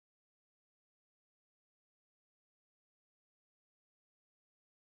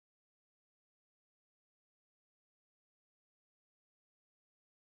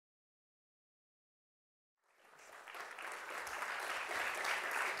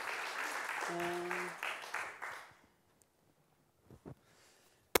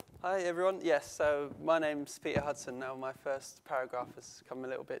Hi everyone. Yes, so my name's Peter Hudson. Now my first paragraph has come a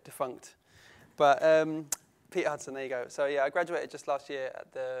little bit defunct, but Peter Hudson. There you go. So yeah, I graduated just last year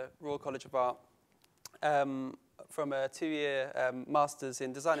at the Royal College of Art from a 2-year master's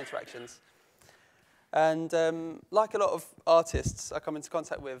in design interactions. And like a lot of artists I come into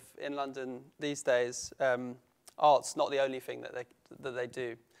contact with in London these days, art's not the only thing that they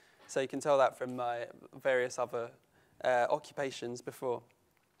do. So you can tell that from my various other occupations before.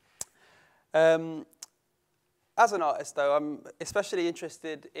 As an artist, though, I'm especially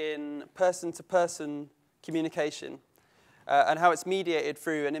interested in person-to-person communication and how it's mediated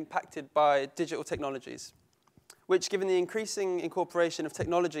through and impacted by digital technologies, which, given the increasing incorporation of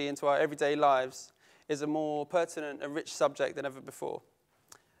technology into our everyday lives, is a more pertinent and rich subject than ever before.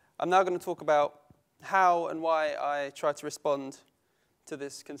 I'm now going to talk about how and why I try to respond to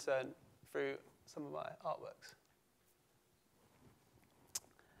this concern through some of my artworks.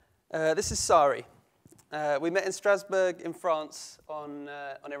 This is Sari. We met in Strasbourg in France on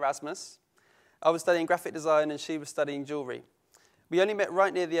Erasmus. I was studying graphic design and she was studying jewellery. We only met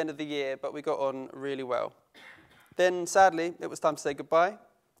right near the end of the year, but we got on really well. Then, sadly, it was time to say goodbye.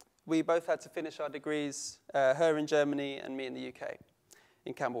 We both had to finish our degrees, her in Germany and me in the UK,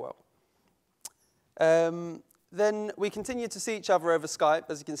 in Camberwell. Then we continued to see each other over Skype,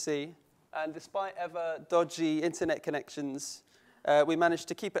 as you can see, and despite ever dodgy internet connections, we managed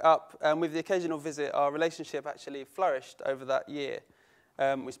to keep it up, and with the occasional visit, our relationship actually flourished over that year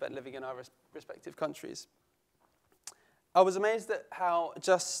we spent living in our respective countries. I was amazed at how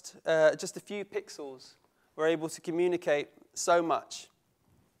just a few pixels were able to communicate so much.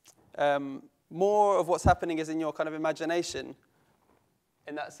 More of what's happening is in your kind of imagination,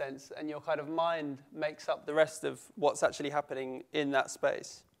 in that sense, and your kind of mind makes up the rest of what's actually happening in that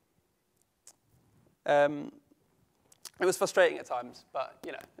space. It was frustrating at times, but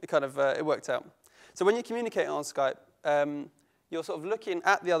you know, it worked out. So when you communicate on Skype, you're sort of looking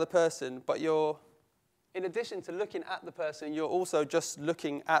at the other person, but in addition to looking at the person, you're also just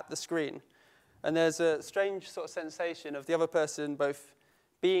looking at the screen. And there's a strange sort of sensation of the other person both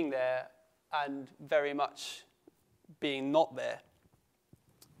being there and very much being not there.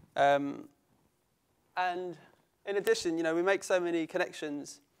 And in addition, you know, we make so many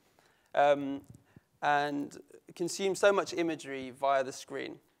connections and consume so much imagery via the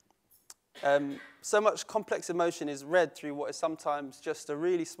screen. So much complex emotion is read through what is sometimes just a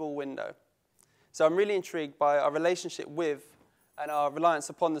really small window. So I'm really intrigued by our relationship with and our reliance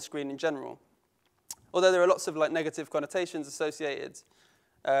upon the screen in general. Although there are lots of negative connotations associated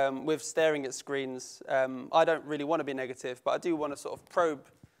with staring at screens, I don't really want to be negative, but I do want to sort of probe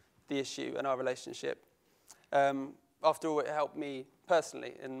the issue and our relationship. After all, it helped me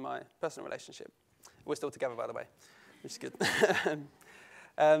personally in my personal relationship. We're still together, by the way, which is good.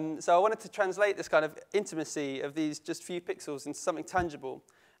 So I wanted to translate this kind of intimacy of these just few pixels into something tangible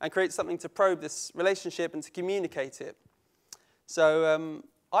and create something to probe this relationship and to communicate it. So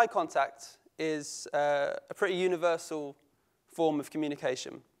eye contact is a pretty universal form of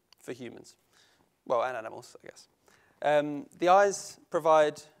communication for humans. Well, and animals, I guess. The eyes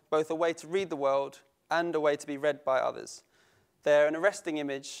provide both a way to read the world and a way to be read by others. They're an arresting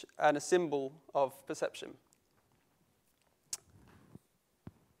image and a symbol of perception.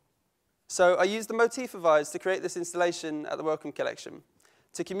 So I used the motif of eyes to create this installation at the Wellcome Collection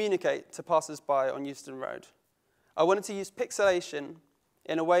to communicate to passers-by on Euston Road. I wanted to use pixelation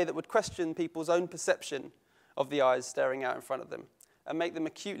in a way that would question people's own perception of the eyes staring out in front of them and make them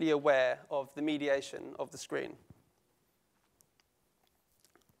acutely aware of the mediation of the screen.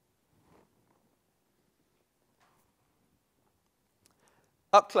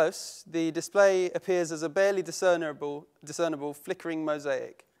 Up close, the display appears as a barely discernible flickering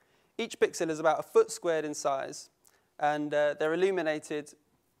mosaic. Each pixel is about a foot squared in size, and they're illuminated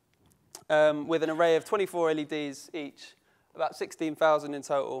with an array of 24 LEDs each, about 16,000 in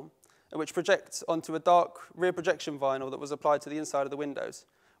total, which projects onto a dark rear projection vinyl that was applied to the inside of the windows,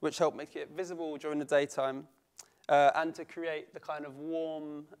 which helped make it visible during the daytime and to create the kind of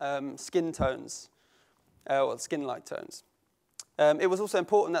warm skin tones, or skin-like tones. It was also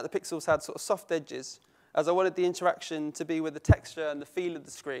important that the pixels had sort of soft edges, as I wanted the interaction to be with the texture and the feel of the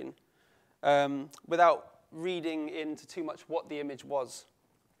screen, without reading into too much what the image was.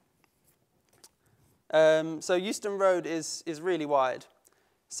 So Euston Road is really wide.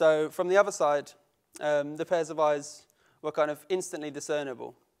 So from the other side, the pairs of eyes were kind of instantly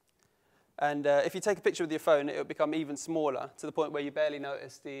discernible. And if you take a picture with your phone, it will become even smaller, to the point where you barely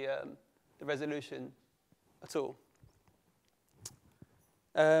notice the resolution at all.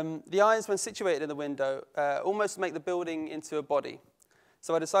 The eyes, when situated in the window, almost make the building into a body.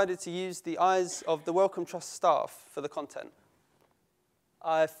 So I decided to use the eyes of the Wellcome Trust staff for the content.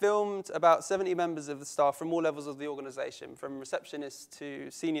 I filmed about 70 members of the staff from all levels of the organisation, from receptionists to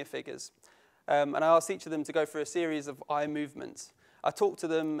senior figures. And I asked each of them to go through a series of eye movements. I talked to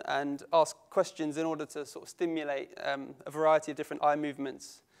them and asked questions in order to sort of stimulate a variety of different eye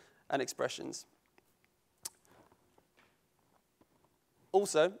movements and expressions.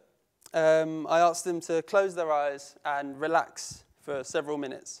 Also, I asked them to close their eyes and relax for several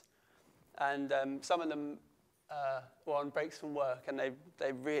minutes. And some of them were on breaks from work, and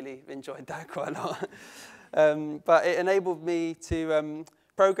they really enjoyed that quite a lot. But it enabled me to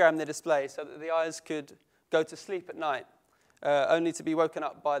program the display so that the eyes could go to sleep at night, only to be woken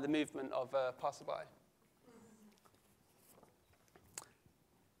up by the movement of a passerby.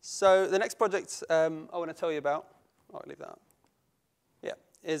 So the next project I want to tell you about, I'll leave that up. Yeah,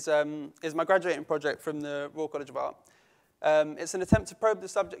 is my graduating project from the Royal College of Art. It's an attempt to probe the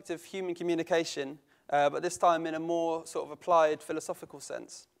subject of human communication, but this time in a more sort of applied philosophical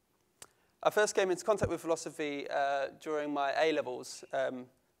sense. I first came into contact with philosophy during my A-levels a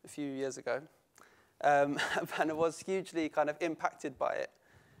few years ago, and I was hugely kind of impacted by it.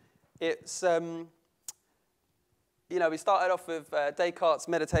 It's, you know, we started off with Descartes'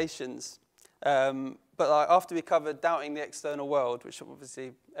 Meditations, but after we covered doubting the external world, which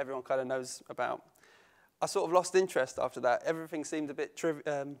obviously everyone kind of knows about, I sort of lost interest after that. Everything seemed a bit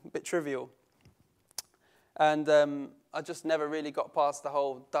trivial. And I just never really got past the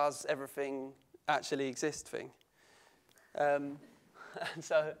whole does everything actually exist thing. And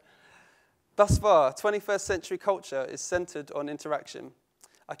so, thus far, 21st century culture is centered on interaction.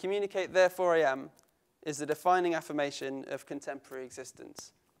 I communicate, therefore I am, is the defining affirmation of contemporary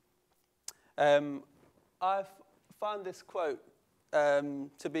existence. I've found this quote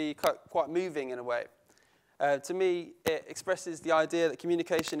to be quite moving in a way. To me, it expresses the idea that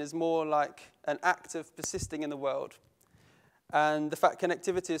communication is more like an act of persisting in the world. And the fact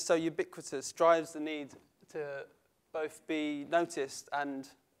connectivity is so ubiquitous drives the need to both be noticed and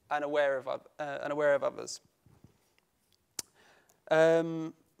aware of others.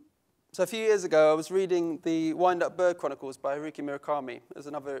 So a few years ago, I was reading the Wind-Up Bird Chronicles by Haruki Murakami as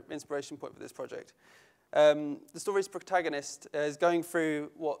another inspiration point for this project. The story's protagonist is going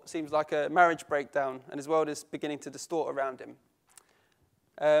through what seems like a marriage breakdown, and his world is beginning to distort around him.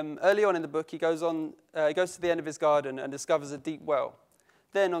 Early on in the book, he goes to the end of his garden and discovers a deep well.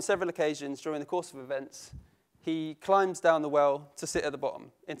 Then, on several occasions during the course of events, he climbs down the well to sit at the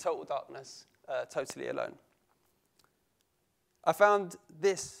bottom, in total darkness, totally alone. I found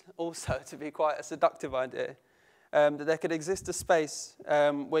this also to be quite a seductive idea. That there could exist a space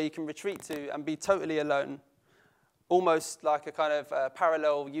where you can retreat to and be totally alone, almost like a kind of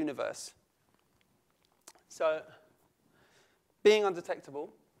parallel universe. So, Being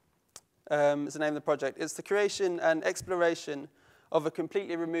Undetectable is the name of the project. It's the creation and exploration of a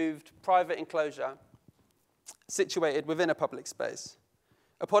completely removed private enclosure situated within a public space.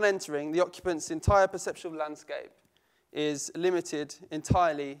 Upon entering, the occupant's entire perceptual landscape is limited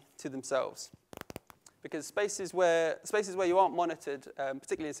entirely to themselves. Because spaces where you aren't monitored,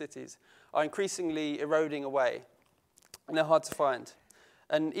 particularly in cities, are increasingly eroding away, and they're hard to find.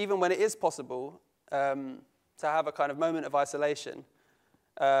 And even when it is possible to have a kind of moment of isolation,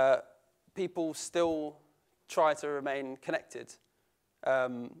 people still try to remain connected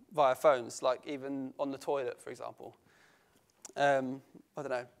via phones, like even on the toilet, for example. I don't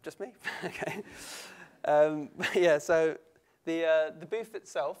know, just me? Okay. Yeah, so the booth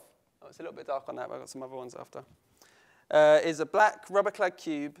itself, oh, it's a little bit dark on that, but I've got some other ones after, is a black rubber-clad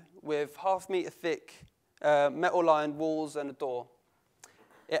cube with half-meter thick metal-lined walls and a door.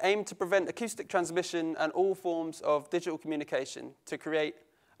 It aimed to prevent acoustic transmission and all forms of digital communication to create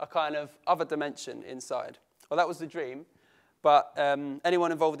a kind of other dimension inside. Well, that was the dream, but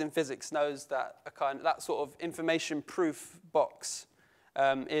anyone involved in physics knows that that sort of information-proof box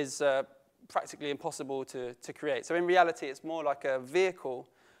is practically impossible to create. So in reality, it's more like a vehicle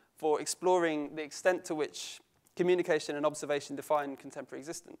for exploring the extent to which communication and observation define contemporary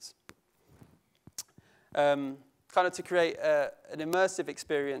existence. Kind of to create an immersive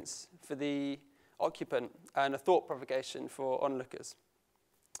experience for the occupant and a thought provocation for onlookers.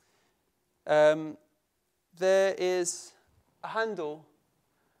 There is a handle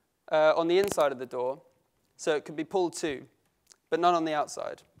on the inside of the door, so it can be pulled to, but none on the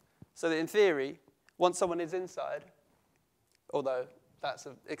outside. So that in theory, once someone is inside, although that's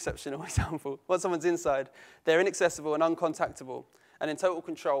an exceptional example, once someone's inside, they're inaccessible and uncontactable, and in total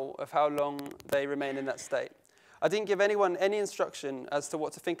control of how long they remain in that state. I didn't give anyone any instruction as to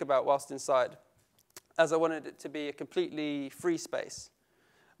what to think about whilst inside, as I wanted it to be a completely free space,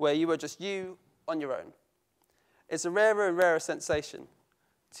 where you were just you on your own. It's a rarer and rarer sensation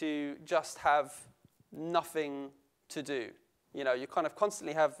to just have nothing to do. You know, you kind of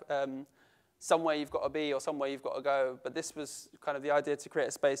constantly have somewhere you've got to be or somewhere you've got to go, but this was kind of the idea to create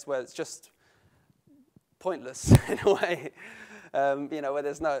a space where it's just pointless in a way, you know, where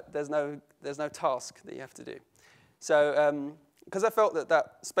there's no task that you have to do. So because I felt that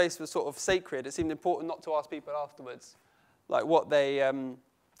that space was sort of sacred, it seemed important not to ask people afterwards, like what they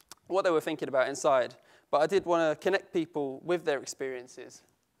were thinking about inside. But I did want to connect people with their experiences.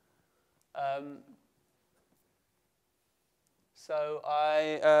 So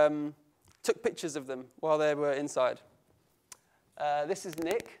I took pictures of them while they were inside. This is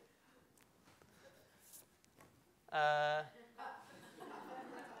Nick.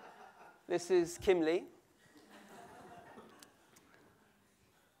 This is Kim Lee.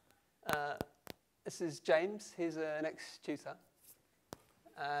 This is James. He's an ex-tutor.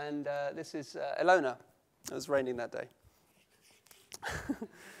 And this is Ilona. It was raining that day.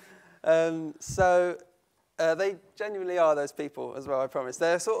 They genuinely are those people as well, I promise.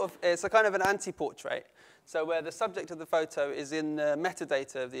 They're sort of, it's a kind of an anti-portrait. So where the subject of the photo is in the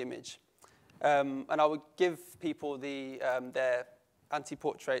metadata of the image. And I would give people their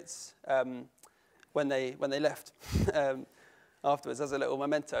anti-portraits when they left afterwards as a little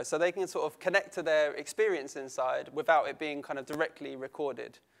memento. So they can sort of connect to their experience inside without it being kind of directly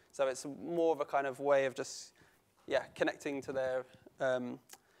recorded. So it's more of a kind of way of just, yeah, connecting to their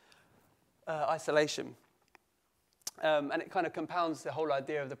isolation. And it kind of compounds the whole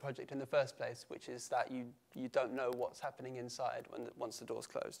idea of the project in the first place, which is that you don't know what's happening inside once the door's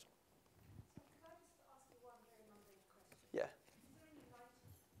closed. Can I just ask you one very mundane question? Yeah. Is there any light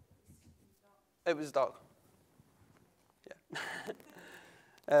in the dark? It was dark. Yeah.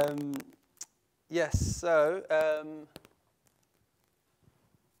 Yes,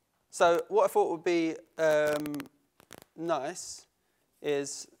 so what I thought would be nice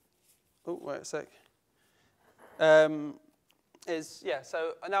is, oh, wait a sec. So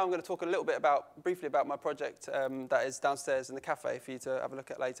now I'm going to talk a little bit briefly about my project that is downstairs in the cafe for you to have a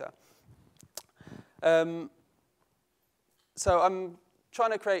look at later. So I'm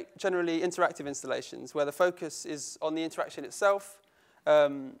trying to create generally interactive installations where the focus is on the interaction itself,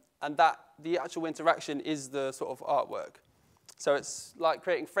 and that the actual interaction is the sort of artwork. So it's like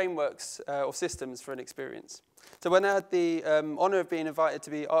creating frameworks or systems for an experience. So when I had the honor of being invited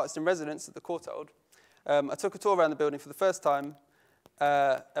to be artist in residence at the Courtauld, I took a tour around the building for the first time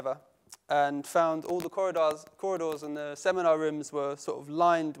ever, and found all the corridors and the seminar rooms were sort of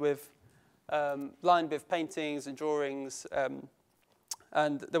lined with paintings and drawings,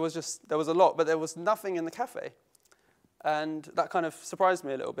 and there was a lot, but there was nothing in the cafe, and that kind of surprised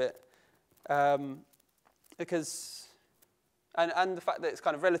me a little bit, because. And the fact that it's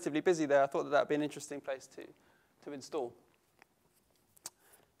kind of relatively busy there, I thought that would be an interesting place to install.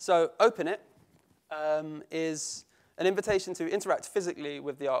 So Open It is an invitation to interact physically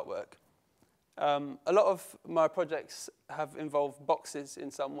with the artwork. A lot of my projects have involved boxes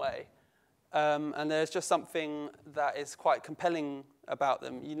in some way, and there's just something that is quite compelling about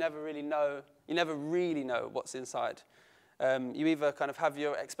them. You never really know what's inside. You either kind of have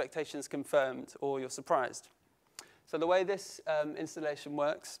your expectations confirmed or you're surprised. So the way this installation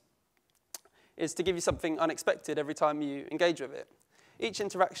works is to give you something unexpected every time you engage with it. Each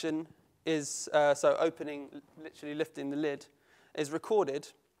interaction is, so opening, literally lifting the lid, is recorded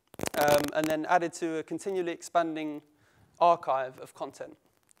and then added to a continually expanding archive of content.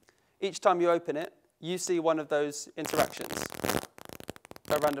 Each time you open it, you see one of those interactions.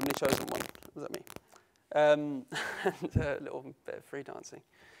 A randomly chosen one. Was that me? And a little bit of free dancing.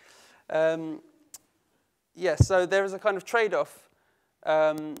 Yes, so there is a kind of trade-off,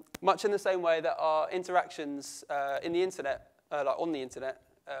 much in the same way that our interactions in the internet, like on the internet,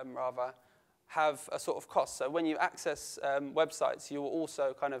 rather, have a sort of cost. So when you access websites, you are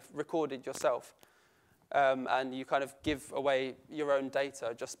also kind of recorded yourself, and you kind of give away your own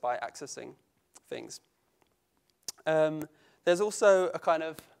data just by accessing things. There's also a kind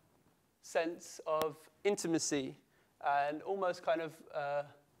of sense of intimacy and almost kind of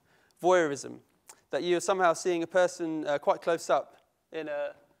voyeurism, that you're somehow seeing a person quite close up in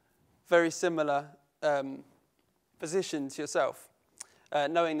a very similar position to yourself,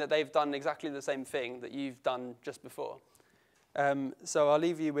 knowing that they've done exactly the same thing that you've done just before. So I'll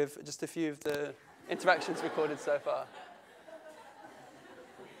leave you with just a few of the interactions recorded so far.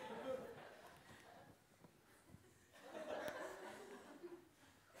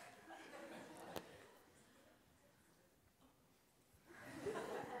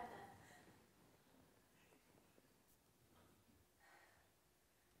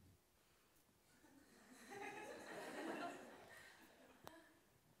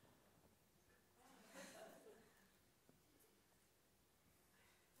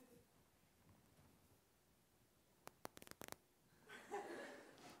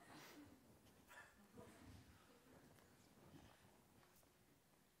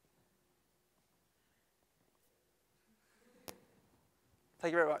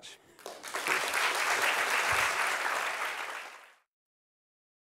 Thank you very much.